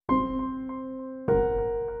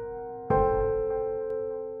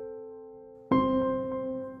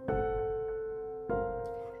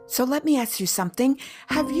So let me ask you something.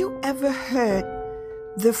 Have you ever heard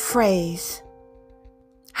the phrase,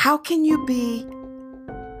 how can you be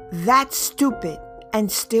that stupid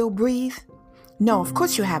and still breathe? No, of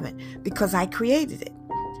course you haven't, because I created it.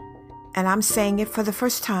 And I'm saying it for the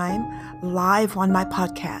first time live on my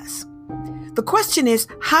podcast. The question is,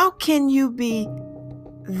 how can you be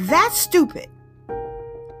that stupid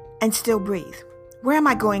and still breathe? Where am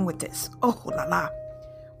I going with this? Oh la la.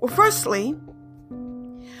 Well, firstly,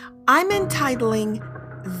 I'm entitling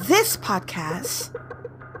this podcast,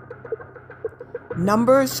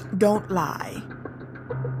 Numbers Don't Lie,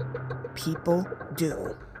 People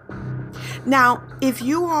Do. Now, if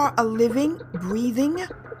you are a living, breathing,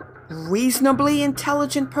 reasonably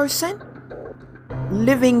intelligent person,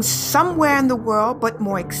 living somewhere in the world, but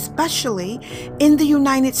more especially in the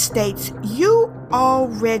United States, you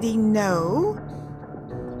already know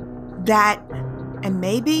that, and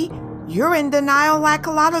maybe you're in denial like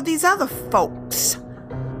a lot of these other folks,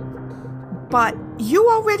 but you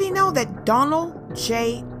already know that Donald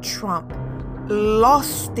J. Trump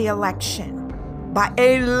lost the election by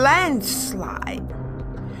a landslide.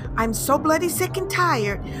 I'm so bloody sick and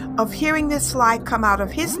tired of hearing this lie come out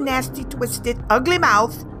of his nasty, twisted, ugly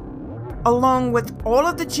mouth, along with all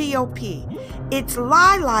of the GOP. It's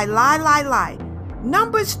lie, lie, lie, lie, lie.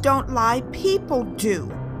 Numbers don't lie, people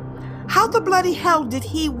do. How the bloody hell did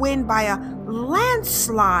he win by a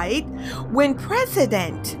landslide when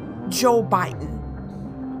President Joe Biden,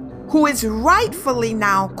 who is rightfully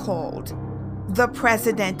now called the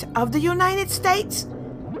President of the United States,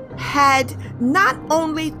 had not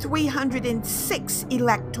only 306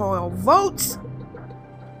 electoral votes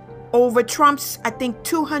over Trump's, I think,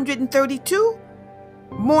 232?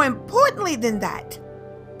 More importantly than that,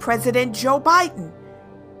 President Joe Biden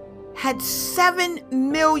had 7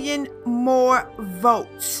 million more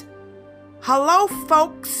votes. Hello,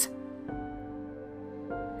 folks.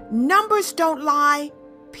 Numbers don't lie,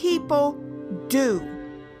 people do.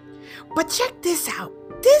 But check this out.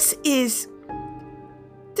 This is,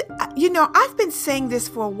 I've been saying this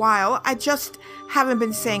for a while. I just haven't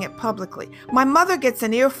been saying it publicly. My mother gets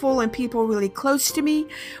an earful and people really close to me,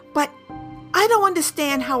 but I don't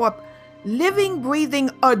understand how a living, breathing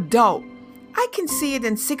adult, I can see it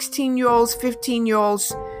in 16-year-olds,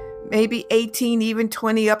 15-year-olds, maybe 18, even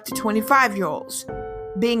 20, up to 25-year-olds,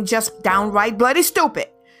 being just downright bloody stupid.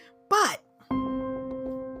 But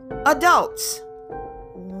adults,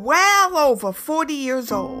 well over 40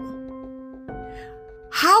 years old,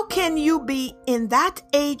 how can you be in that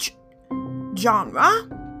age genre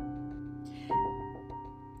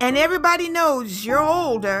and everybody knows you're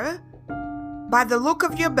older by the look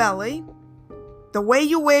of your belly, the way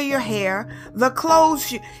you wear your hair, the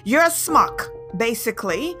clothes, you're a smuck,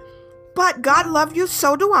 basically. But God loved you,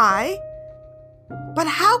 so do I. But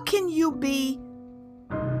how can you be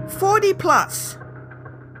 40 plus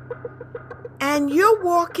and you're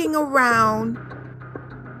walking around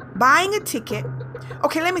buying a ticket?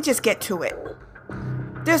 Okay, let me just get to it.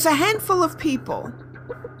 There's a handful of people,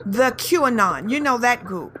 the QAnon, you know that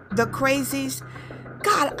group, the crazies.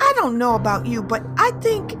 God, I don't know about you, but I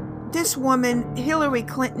think this woman, Hillary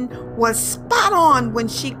Clinton, was spot on when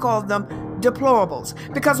she called them deplorables.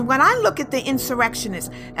 Because when I look at the insurrectionists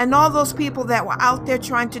and all those people that were out there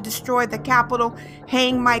trying to destroy the Capitol,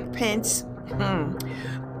 hang Mike Pence,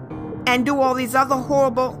 and do all these other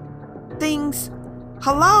horrible things,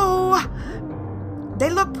 hello, they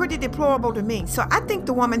look pretty deplorable to me. So I think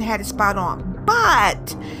the woman had it spot on.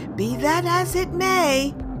 But be that as it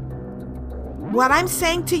may, what I'm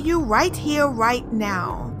saying to you right here, right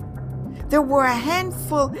now, there were a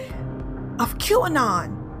handful of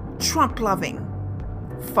QAnon, Trump-loving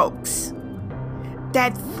folks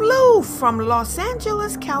that flew from Los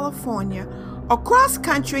Angeles, California, across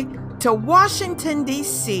country to Washington,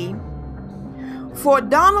 D.C. for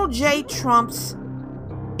Donald J. Trump's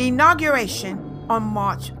inauguration on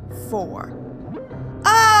March 4.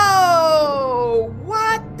 Oh,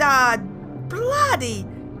 what the bloody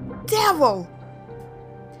devil!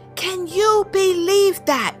 Can you believe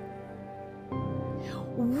that?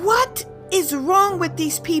 What is wrong with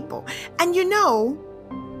these people? And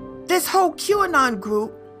this whole QAnon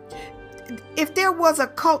group, if there was a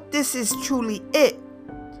cult, this is truly it.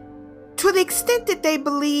 To the extent that they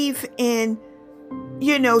believe in,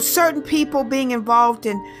 certain people being involved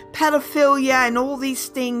in pedophilia and all these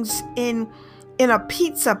things in a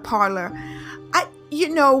pizza parlor.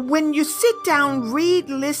 When you sit down, read,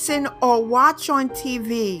 listen, or watch on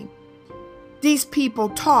TV, these people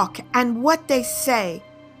talk and what they say,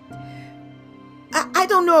 I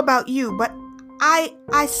don't know about you, but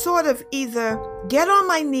I sort of either get on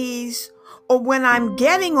my knees or when I'm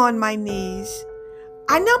getting on my knees,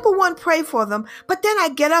 I number one pray for them, but then I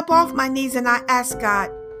get up off my knees and I ask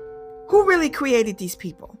God, who really created these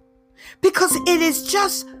people? Because it is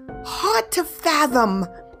just hard to fathom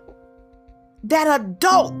that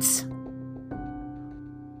adults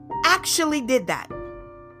actually did that.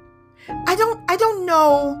 I don't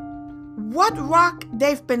know what rock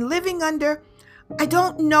they've been living under. I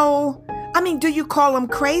don't know. I mean, do you call them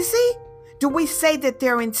crazy? Do we say that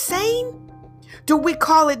they're insane? Do we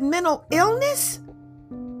call it mental illness?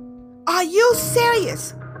 Are you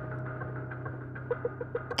serious?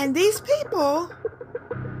 And these people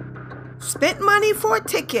spent money for a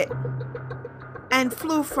ticket and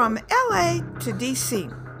flew from LA to DC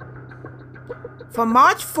for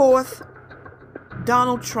March 4th,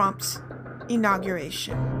 Donald Trump's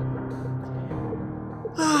inauguration.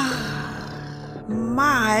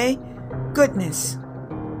 My goodness.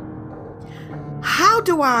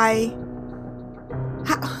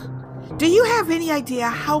 Do you have any idea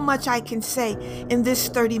how much I can say in this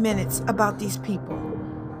 30 minutes about these people?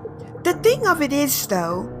 The thing of it is,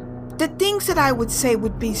 though, the things that I would say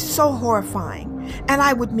would be so horrifying, and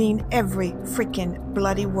I would mean every freaking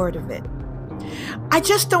bloody word of it. I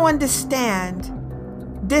just don't understand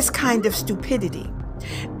this kind of stupidity.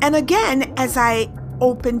 And again, as I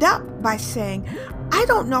opened up by saying, I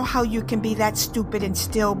don't know how you can be that stupid and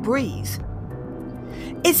still breathe.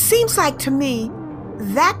 It seems like to me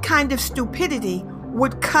that kind of stupidity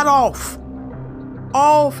would cut off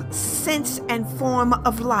all sense and form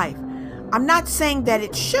of life. I'm not saying that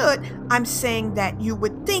it should. I'm saying that you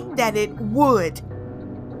would think that it would.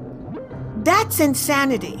 That's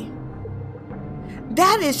insanity.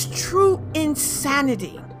 That is true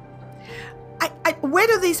insanity. Where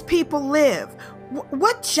do these people live?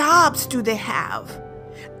 What jobs do they have?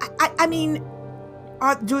 I mean,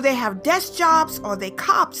 do they have desk jobs? Are they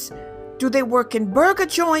cops? Do they work in burger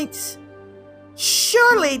joints?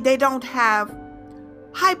 Surely they don't have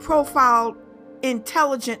high-profile,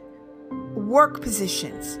 intelligent work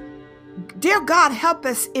positions. Dear God, help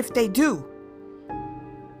us if they do.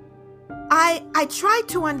 I try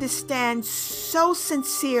to understand so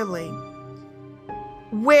sincerely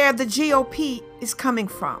where the GOP is coming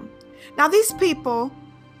from. Now, these people,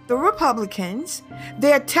 the Republicans,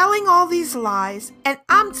 they're telling all these lies, and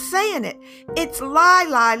I'm saying it. It's lie,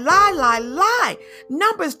 lie, lie, lie, lie.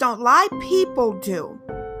 Numbers don't lie, people do.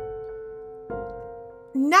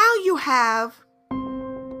 Now you have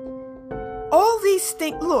all these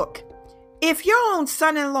things. Look, if your own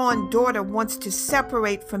son-in-law and daughter wants to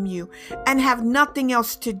separate from you and have nothing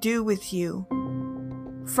else to do with you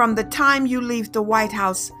from the time you leave the White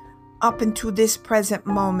House up into this present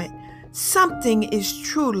moment, something is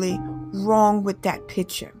truly wrong with that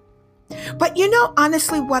picture. But you know,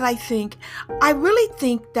 honestly, what I think, I really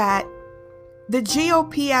think that the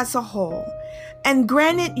GOP as a whole, and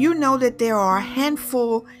granted, you know that there are a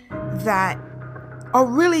handful that are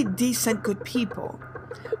really decent, good people.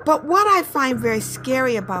 But what I find very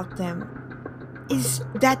scary about them is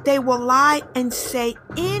that they will lie and say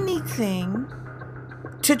anything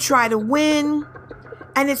to try to win.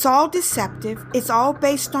 And it's all deceptive. It's all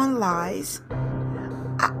based on lies.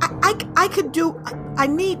 I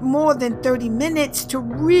need more than 30 minutes to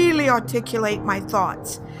really articulate my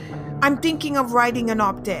thoughts. I'm thinking of writing an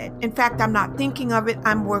op-ed. In fact, I'm not thinking of it.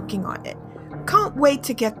 I'm working on it. Can't wait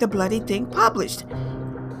to get the bloody thing published.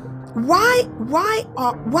 Why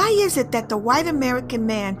is it that the white American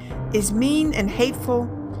man is mean and hateful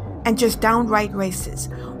and just downright racist?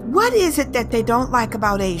 What is it that they don't like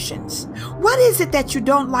about Asians? What is it that you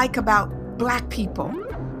don't like about black people?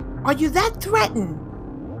 Are you that threatened?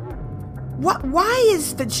 Why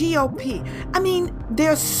is the GOP? I mean,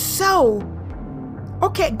 they're so...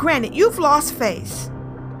 Okay, granted, you've lost face.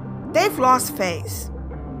 They've lost face.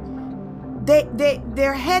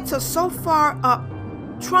 Their heads are so far up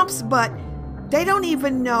Trump's butt, they don't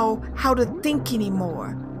even know how to think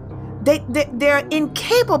anymore. They're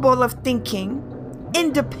incapable of thinking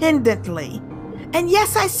independently. And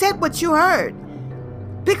yes, I said what you heard,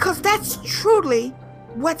 because that's truly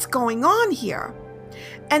what's going on here.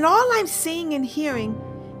 And all I'm seeing and hearing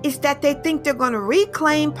is that they think they're going to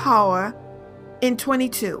reclaim power in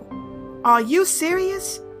 22. Are you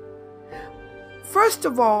serious? First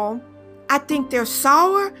of all, I think they're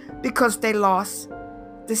sour because they lost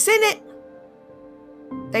the Senate,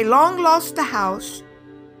 they long lost the House,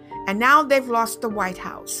 and now they've lost the White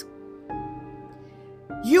House.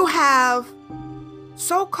 You have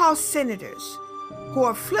so-called senators who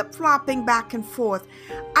are flip-flopping back and forth.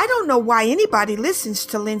 I don't know why anybody listens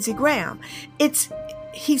to Lindsey Graham.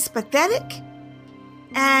 He's pathetic,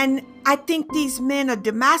 and I think these men are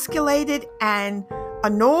demasculated and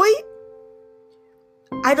annoyed.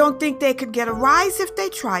 I don't think they could get a rise if they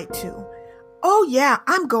tried to. Oh yeah,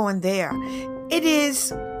 I'm going there. It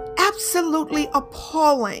is absolutely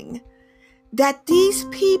appalling that these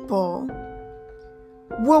people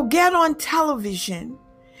will get on television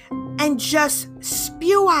and just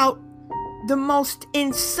spew out the most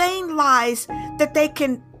insane lies that they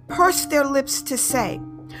can purse their lips to say.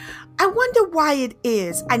 I wonder why it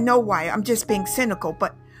is. I know why. I'm just being cynical,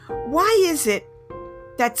 but why is it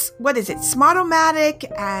that's, what is it,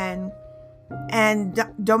 Smartomatic and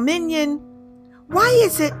Dominion? Why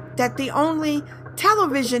is it that the only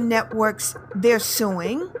television networks they're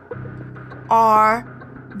suing are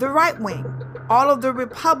the right wing, all of the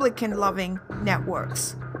Republican-loving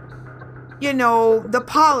networks? You know, the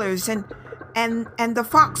Pollars and the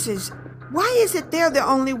Foxes. Why is it they're the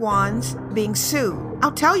only ones being sued?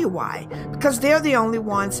 I'll tell you why. Because they're the only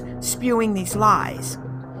ones spewing these lies.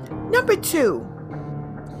 Number two,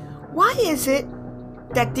 why is it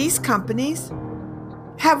that these companies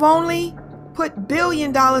have only put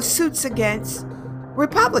billion-dollar suits against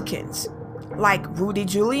Republicans like Rudy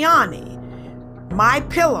Giuliani,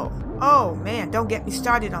 MyPillow? Oh man, don't get me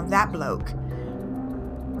started on that bloke.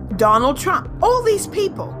 Donald Trump, all these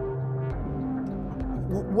people.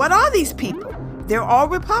 What are these people? They're all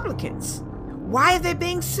Republicans. Why are they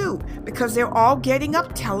being sued? Because they're all getting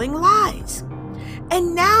up telling lies.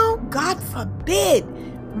 And now, God forbid,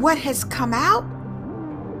 what has come out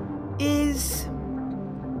is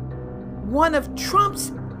one of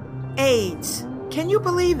Trump's aides. Can you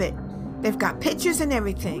believe it? They've got pictures and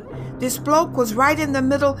everything. This bloke was right in the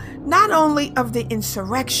middle, not only of the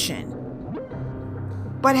insurrection,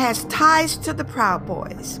 but has ties to the Proud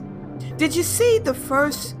Boys. Did you see the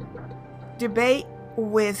first debate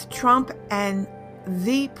with Trump and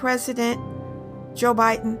the President, Joe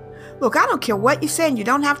Biden? Look, I don't care what you say, and you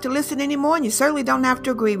don't have to listen anymore, and you certainly don't have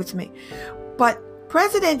to agree with me. But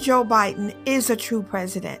President Joe Biden is a true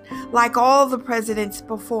president, like all the presidents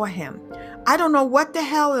before him. I don't know what the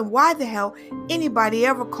hell and why the hell anybody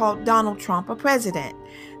ever called Donald Trump a president.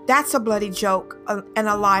 That's a bloody joke and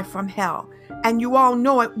a lie from hell. And you all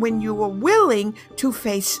know it when you were willing to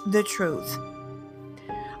face the truth.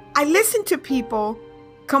 I listened to people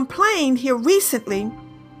complain here recently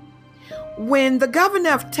when the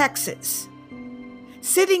governor of Texas,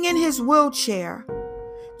 sitting in his wheelchair,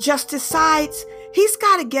 just decides he's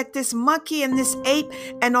got to get this monkey and this ape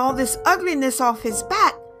and all this ugliness off his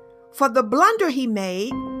back for the blunder he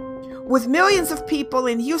made with millions of people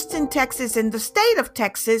in Houston, Texas, in the state of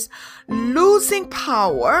Texas, losing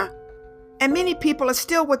power. And many people are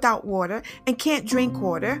still without water and can't drink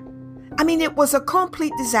water. I mean, it was a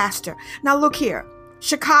complete disaster. Now look here,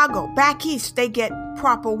 Chicago, back east, they get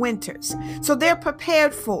proper winters. So they're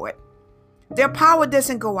prepared for it. Their power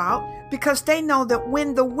doesn't go out because they know that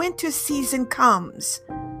when the winter season comes,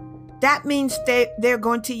 that means they're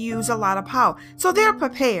going to use a lot of power. So they're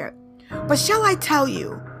prepared. But shall I tell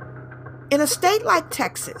you, in a state like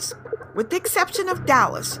Texas, with the exception of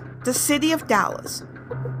Dallas, the city of Dallas,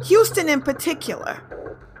 Houston in particular,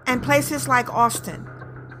 and places like Austin,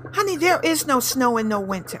 honey, there is no snow and no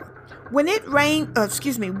winter. When it rain,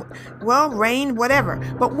 rain,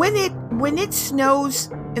 whatever. But when it snows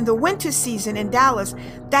in the winter season in Dallas,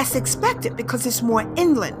 that's expected because it's more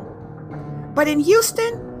inland. But in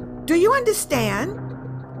Houston, do you understand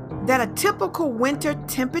that a typical winter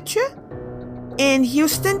temperature in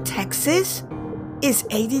Houston, Texas, is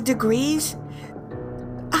 80 degrees?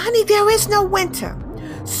 Honey, there is no winter.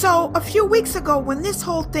 So a few weeks ago when this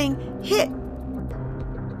whole thing hit,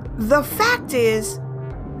 the fact is,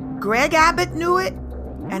 Greg Abbott knew it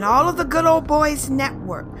and all of the good old boys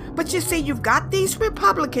network. But you see, you've got these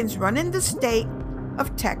Republicans running the state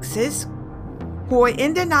of Texas who are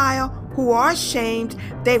in denial, who are ashamed,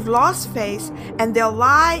 they've lost face, and they'll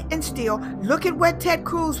lie and steal. Look at where Ted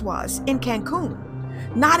Cruz was, in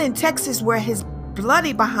Cancun, not in Texas where his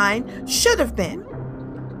bloody behind should have been.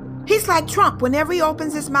 He's like Trump. Whenever he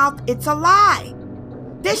opens his mouth, it's a lie.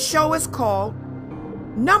 This show is called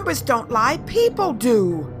Numbers Don't Lie, People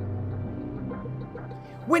Do.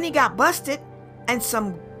 When he got busted and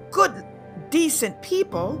some good, decent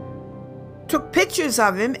people took pictures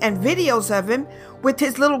of him and videos of him with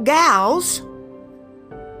his little gals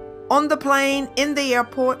on the plane, in the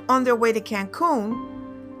airport, on their way to Cancun,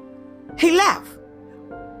 he left.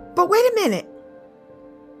 But wait a minute.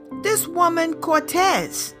 This woman,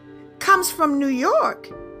 Cortez, comes from New York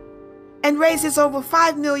and raises over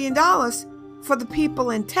 $5 million for the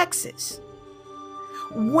people in Texas.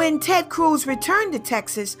 When Ted Cruz returned to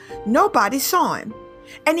Texas, nobody saw him.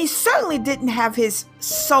 And he certainly didn't have his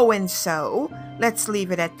so-and-so, let's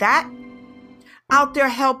leave it at that, out there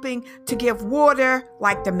helping to give water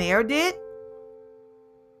like the mayor did.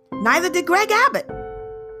 Neither did Greg Abbott.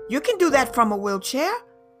 You can do that from a wheelchair.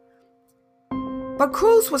 But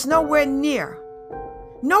Cruz was nowhere near.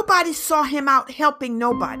 Nobody saw him out helping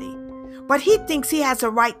nobody. But he thinks he has a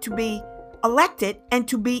right to be elected and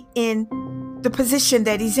to be in the position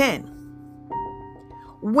that he's in.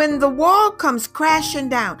 When the wall comes crashing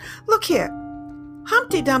down, look here,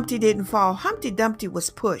 Humpty Dumpty didn't fall. Humpty Dumpty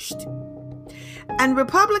was pushed. And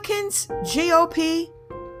Republicans, GOP,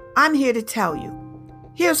 I'm here to tell you,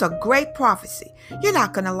 here's a great prophecy. You're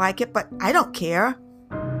not going to like it, but I don't care.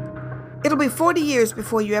 It'll be 40 years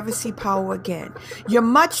before you ever see power again. You're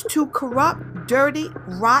much too corrupt, dirty,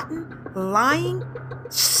 rotten, lying,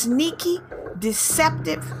 sneaky,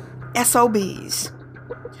 deceptive SOBs.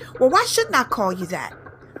 Well, why shouldn't I call you that?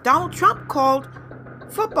 Donald Trump called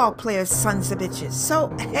football players sons of bitches.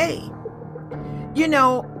 So, hey, you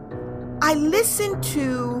know, I listened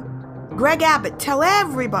to Greg Abbott tell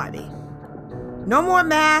everybody, no more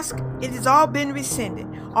mask. It has all been rescinded.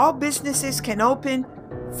 All businesses can open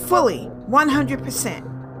fully, 100%.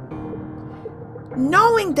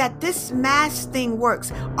 Knowing that this mask thing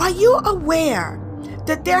works, are you aware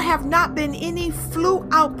that there have not been any flu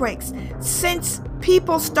outbreaks since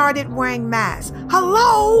people started wearing masks?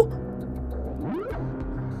 Hello?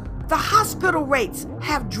 The hospital rates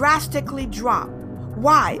have drastically dropped.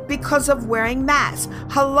 Why? Because of wearing masks.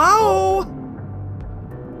 Hello?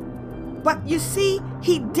 But you see,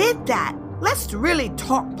 he did that. Let's really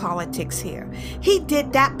talk politics here. He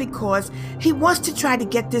did that because he wants to try to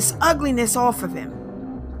get this ugliness off of him.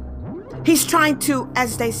 He's trying to,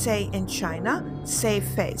 as they say in China, save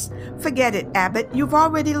face. Forget it, Abbott. You've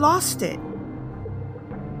already lost it.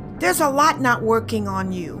 There's a lot not working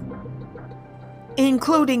on you,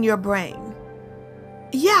 including your brain.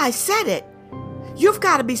 Yeah, I said it. You've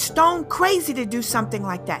got to be stone crazy to do something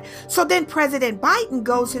like that. So then President Biden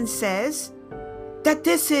goes and says that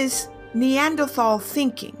this is Neanderthal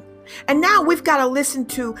thinking. And now we've got to listen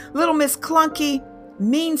to Little Miss Clunky,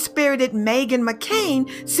 mean-spirited Meghan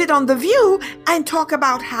McCain sit on The View and talk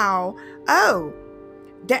about how,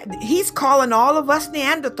 that he's calling all of us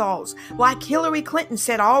Neanderthals, like Hillary Clinton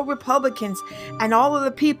said all Republicans and all of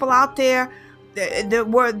the people out there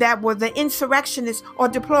that were the insurrectionists or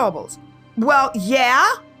deplorables. Well, yeah,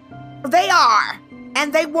 they are,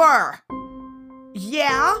 and they were.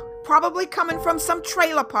 Yeah, probably coming from some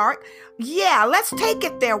trailer park. Yeah, let's take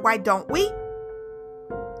it there, why don't we?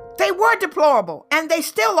 They were deplorable, and they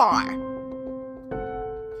still are.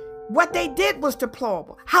 What they did was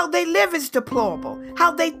deplorable. How they live is deplorable.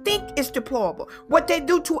 How they think is deplorable. What they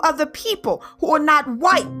do to other people who are not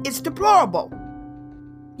white is deplorable.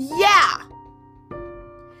 Yeah.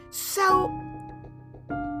 So,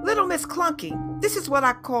 Little Miss Clunky, this is what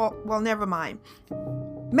I call, well, never mind,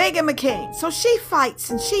 Meghan McCain. So she fights,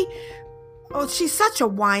 and she's such a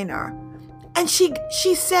whiner. And she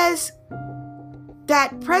says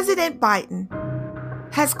that President Biden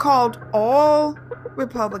has called all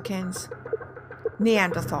Republicans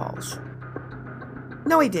Neanderthals.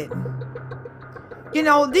 No, he didn't. You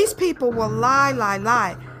know, these people will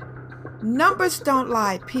lie. Numbers don't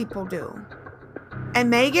lie, people do.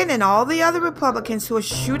 And Meghan and all the other Republicans who are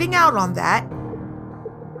shooting out on that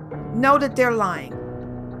know that they're lying.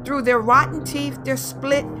 Through their rotten teeth, their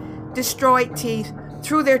split, destroyed teeth,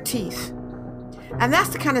 through their teeth. And that's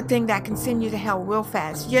the kind of thing that can send you to hell real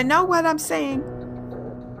fast. You know what I'm saying?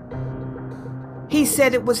 He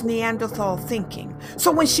said it was Neanderthal thinking.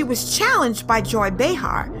 So when she was challenged by Joy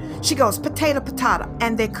Behar, she goes, potato,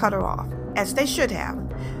 and they cut her off, as they should have.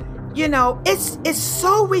 You know, it's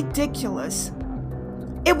so ridiculous.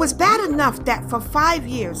 It was bad enough that for 5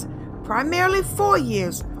 years, primarily 4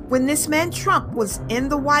 years, when this man Trump was in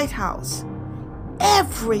the White House,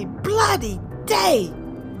 every bloody day,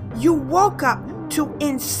 you woke up to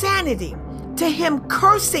insanity, to him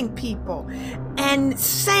cursing people and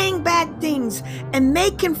saying bad things and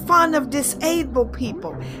making fun of disabled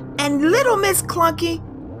people. And Little Miss Clunky,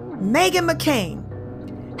 Meghan McCain,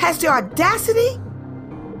 has the audacity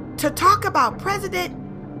to talk about President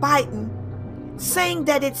Biden saying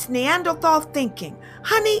that it's Neanderthal thinking.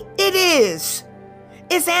 Honey, it is.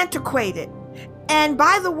 It's antiquated. And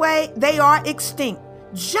by the way, they are extinct,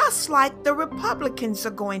 just like the Republicans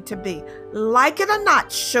are going to be. Like it or not,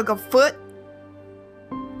 Sugarfoot.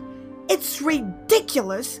 It's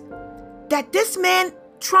ridiculous that this man,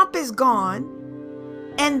 Trump, is gone,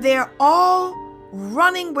 and they're all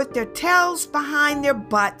running with their tails behind their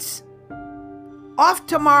butts off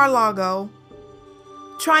to Mar-a-Lago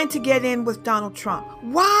trying to get in with Donald Trump.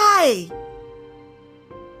 Why?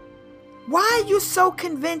 Why are you so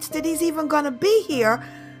convinced that he's even going to be here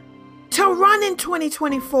to run in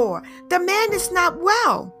 2024? The man is not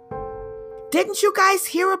well. Didn't you guys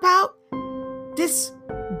hear about this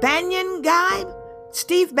Bannon guy,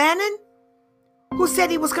 Steve Bannon, who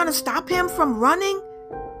said he was going to stop him from running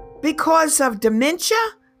because of dementia?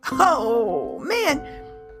 Oh, man.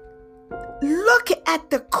 Look at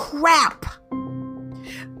the crap.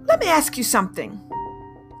 Let me ask you something.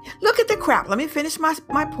 Look at the crap. Let me finish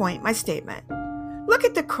my point, my statement. Look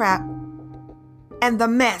at the crap and the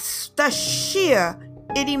mess, the sheer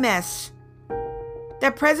itty mess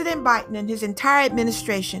that President Biden and his entire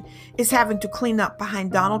administration is having to clean up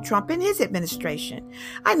behind Donald Trump and his administration.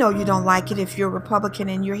 I know you don't like it if you're a Republican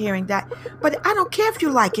and you're hearing that, but I don't care if you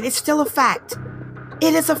like it. It's still a fact.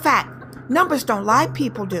 It is a fact. Numbers don't lie,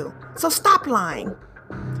 people do. So stop lying.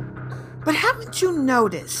 But haven't you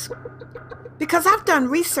noticed, because I've done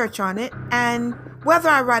research on it, and whether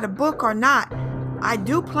I write a book or not, I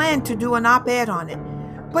do plan to do an op-ed on it.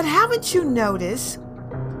 But haven't you noticed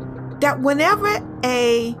that whenever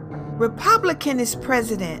a Republican is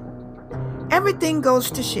president, everything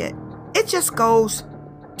goes to shit? It just goes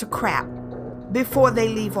to crap before they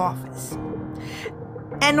leave office.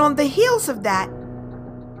 And on the heels of that,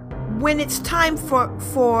 when it's time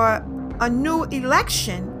for a new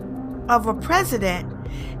election of a president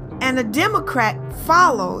and a Democrat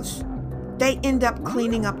follows, they end up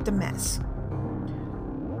cleaning up the mess.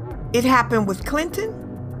 It happened with Clinton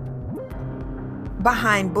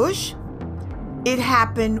behind Bush. It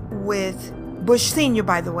happened with Bush Sr.,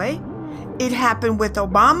 by the way. It happened with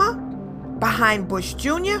Obama behind Bush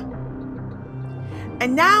Jr.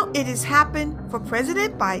 And now it has happened for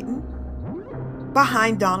President Biden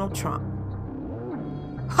behind Donald Trump.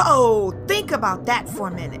 Oh, think about that for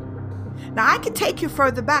a minute. Now, I could take you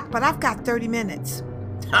further back, but I've got 30 minutes.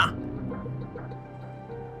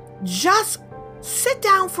 Just sit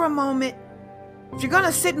down for a moment. If you're going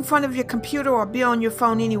to sit in front of your computer or be on your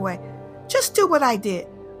phone anyway, just do what I did.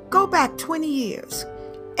 Go back 20 years.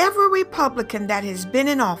 Every Republican that has been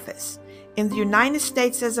in office in the United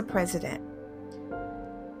States as a president,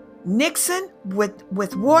 Nixon with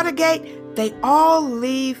Watergate, they all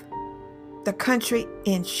leave the country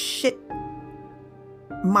in shit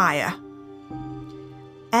mire.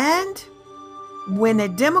 And when a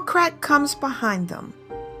Democrat comes behind them,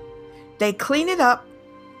 they clean it up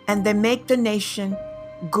and they make the nation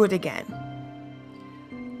good again.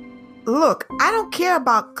 Look, I don't care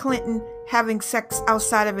about Clinton having sex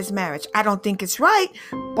outside of his marriage. I don't think it's right,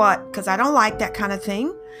 but because I don't like that kind of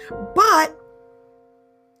thing. But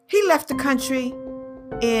he left the country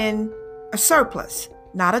in a surplus,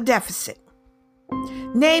 not a deficit.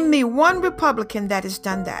 Name me one Republican that has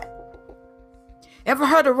done that. Ever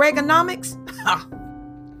heard of Reaganomics?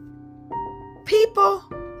 People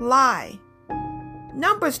lie.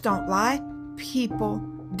 Numbers don't lie. People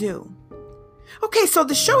do. Okay, so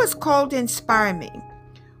the show is called Inspire Me.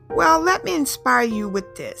 Well, let me inspire you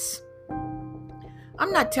with this.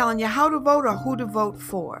 I'm not telling you how to vote or who to vote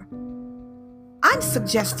for. I'm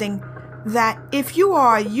suggesting that if you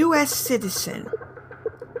are a U.S. citizen,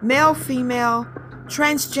 male, female,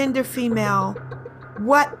 transgender female,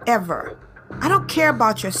 whatever, I don't care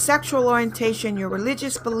about your sexual orientation, your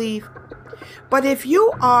religious belief, but if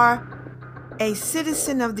you are a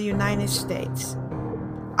citizen of the United States,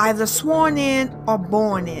 either sworn in or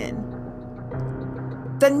born in,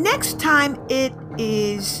 the next time it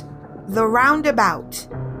is the roundabout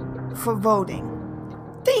for voting,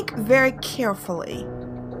 think very carefully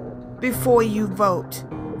before you vote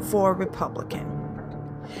for a Republican.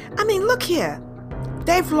 I mean, look here.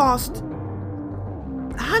 They've lost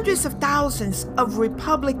hundreds of thousands of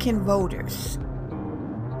Republican voters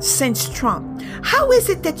since Trump. How is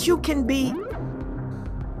it that you can be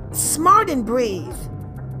smart and brave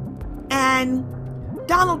and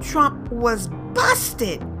Donald Trump was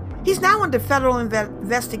busted? He's now under federal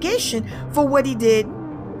investigation for what he did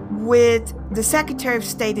with the Secretary of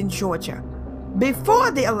State in Georgia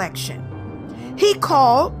before the election. He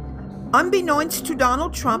called, unbeknownst to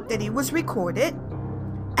Donald Trump that he was recorded,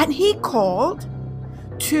 and he called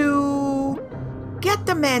to get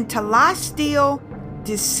the man to lie, steal,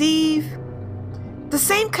 deceive, the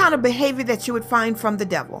same kind of behavior that you would find from the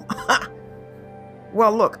devil.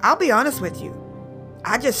 Well, look, I'll be honest with you.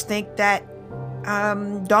 I just think that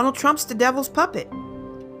Donald Trump's the devil's puppet.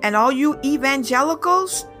 And all you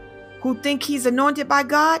evangelicals who think he's anointed by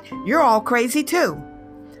God, you're all crazy too.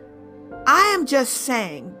 I am just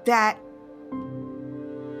saying that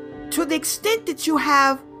to the extent that you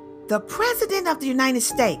have the President of the United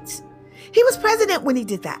States He was president when he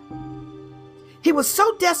did that. He was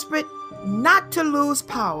so desperate not to lose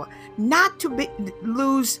power, not to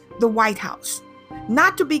lose the White House,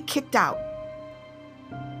 not to be kicked out.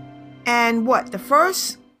 And what? The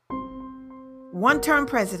first one-term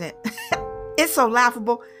president. It's so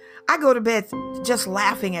laughable. I go to bed just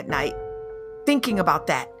laughing at night, thinking about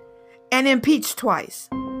that. And impeached twice.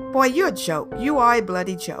 Boy, you're a joke. You are a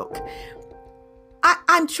bloody joke.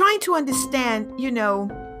 I'm trying to understand,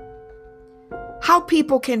 how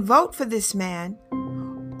people can vote for this man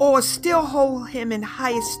or still hold him in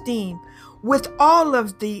high esteem with all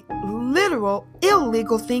of the literal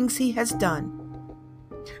illegal things he has done.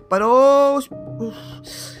 But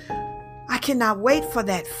I cannot wait for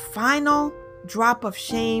that final drop of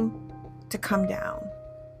shame to come down.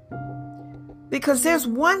 Because there's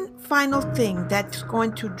one final thing that's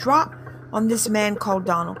going to drop on this man called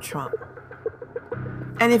Donald Trump.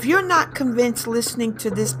 And if you're not convinced listening to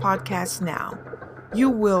this podcast now, you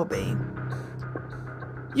will be.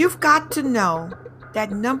 You've got to know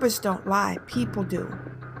that numbers don't lie, people do.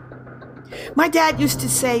 My dad used to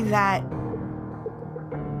say that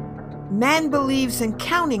man believes in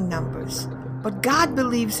counting numbers, but God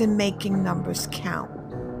believes in making numbers count.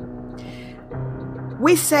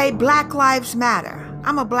 We say Black Lives Matter.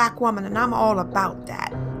 I'm a black woman and I'm all about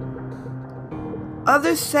that.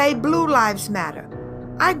 Others say Blue Lives Matter.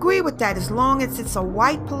 I agree with that as long as it's a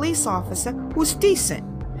white police officer who's decent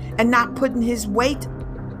and not putting his weight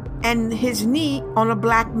and his knee on a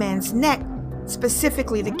black man's neck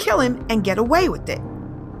specifically to kill him and get away with it.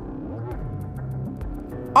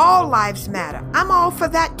 All lives matter. I'm all for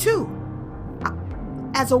that too.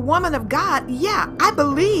 As a woman of God, yeah, I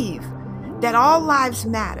believe that all lives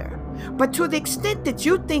matter. But to the extent that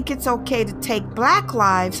you think it's okay to take black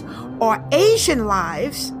lives or Asian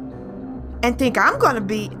lives and think I'm going to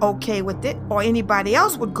be okay with it, or anybody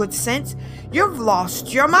else with good sense, you've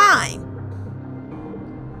lost your mind.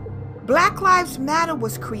 Black Lives Matter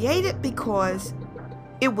was created because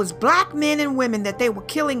it was black men and women that they were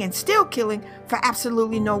killing and still killing for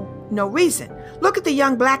absolutely no reason. Look at the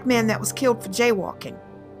young black man that was killed for jaywalking.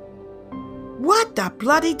 What the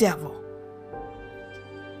bloody devil?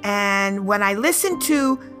 And when I listened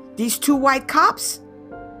to these two white cops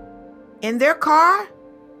in their car,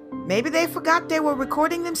 maybe they forgot they were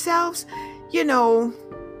recording themselves,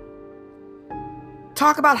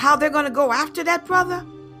 talk about how they're going to go after that brother.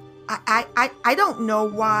 I don't know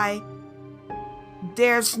why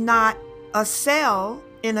there's not a cell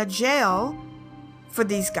in a jail for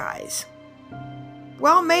these guys.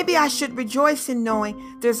 Well, maybe I should rejoice in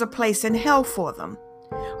knowing there's a place in hell for them.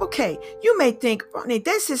 Okay, you may think, Ronnie,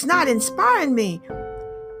 this is not inspiring me.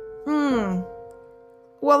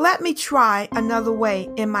 Well, let me try another way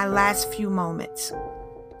in my last few moments.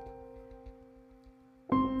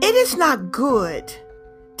 It is not good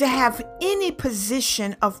to have any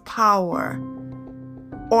position of power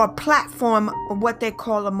or a platform, or what they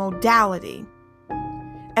call a modality,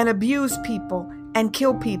 and abuse people and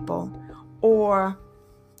kill people or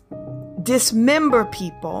dismember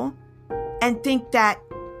people and think that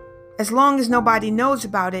as long as nobody knows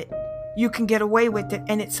about it, you can get away with it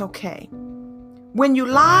and it's okay. When you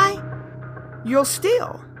lie, you'll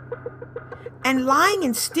steal. And lying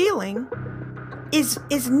and stealing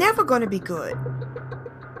is never going to be good.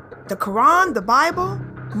 The Quran, the Bible,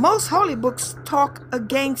 most holy books talk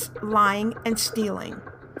against lying and stealing.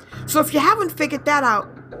 So if you haven't figured that out,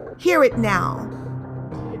 hear it now.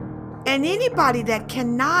 And anybody that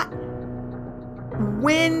cannot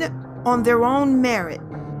win on their own merit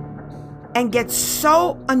and get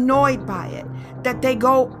so annoyed by it that they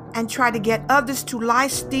go and try to get others to lie,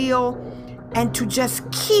 steal, and to just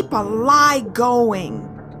keep a lie going,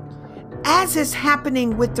 as is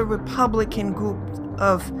happening with the Republican group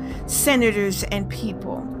of senators and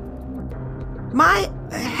people. My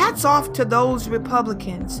hats off to those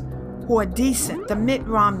Republicans who are decent, the Mitt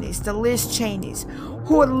Romneys, the Liz Cheneys,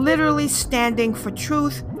 who are literally standing for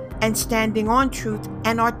truth and standing on truth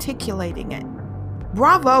and articulating it.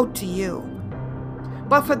 Bravo to you.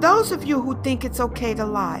 But for those of you who think it's okay to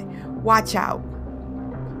lie, watch out.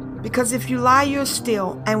 Because if you lie, you'll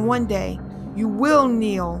steal, and one day you will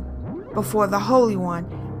kneel before the Holy One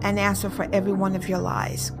and answer for every one of your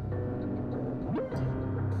lies.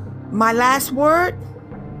 My last word,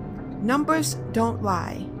 numbers don't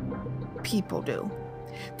lie. People do.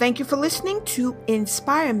 Thank you for listening to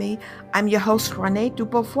Inspire Me. I'm your host, Renee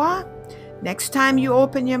Dubois. Next time you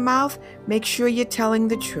open your mouth, make sure you're telling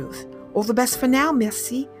the truth. All the best for now.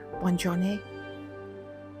 Merci. Bonne journée.